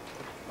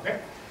 Okay?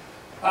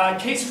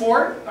 Case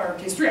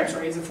 3, I'm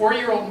sorry, is a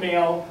 4-year-old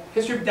male,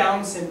 history of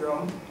Down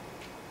syndrome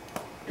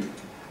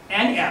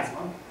and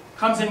asthma,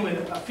 comes in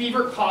with a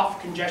fever, cough,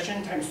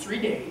 congestion times 3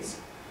 days.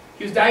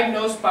 He was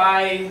diagnosed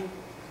by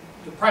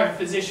the private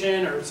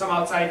physician or some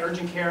outside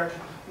urgent care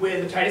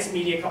with otitis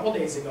media a couple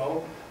days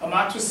ago.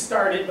 Amox was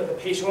started, but the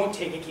patient won't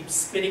take it, keeps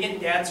spitting it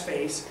in Dad's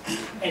face,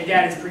 and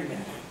Dad is pretty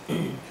mad.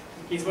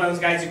 He's one of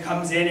those guys who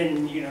comes in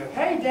and, you know,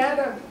 hey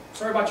Dad,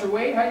 sorry about your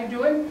weight, how you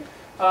doing?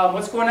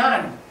 What's going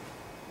on?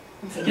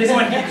 He doesn't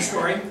want to hear the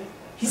story.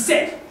 He's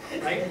sick,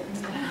 right?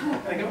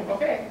 I go,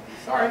 okay,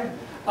 sorry.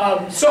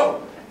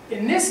 So,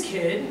 in this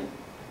kid,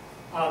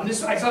 I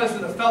saw this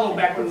with a fellow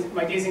back in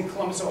my days in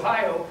Columbus,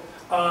 Ohio,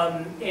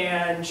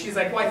 and she's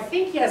like, well, I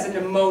think he has a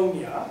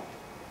pneumonia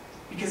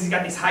because he's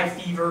got these high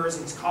fevers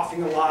and he's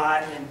coughing a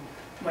lot, and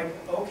I'm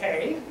like,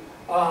 okay.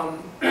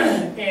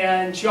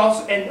 And she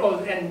also,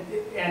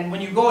 and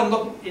when you go and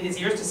look in his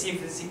ears to see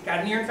if he's got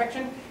an ear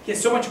infection, he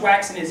has so much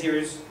wax in his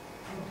ears,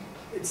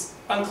 it's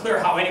unclear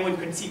how anyone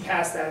could see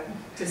past that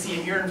to see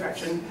an ear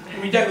infection.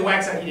 When we dug the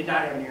wax out, he did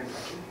not have an ear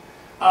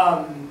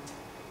infection.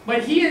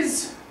 But he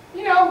is,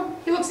 you know,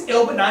 he looks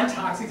ill but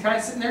non-toxic, kind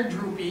of sitting there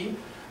droopy.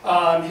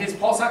 His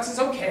pulse ox is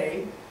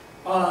okay.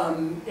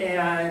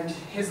 And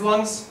his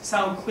lungs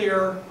sound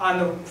clear on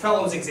the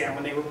fellow's exam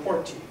when they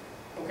report to you.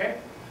 Okay?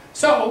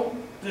 So,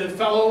 the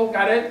fellow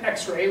got an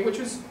x-ray, which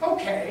was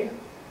okay.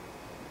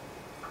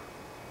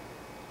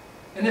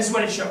 And this is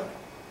what it showed.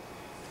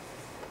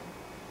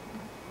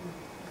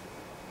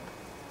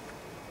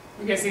 What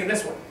do you guys think of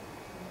this one?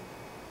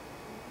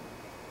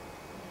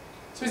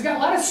 So he's got a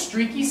lot of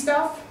streaky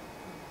stuff,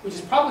 which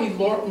is probably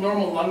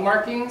normal lung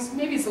markings.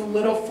 Maybe it's a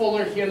little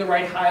fuller here in the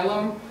right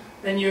hilum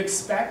than you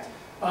expect,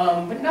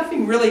 but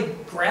nothing really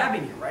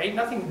grabbing you, right?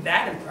 Nothing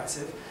that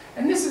impressive.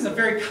 And this is a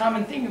very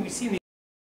common thing that we see in the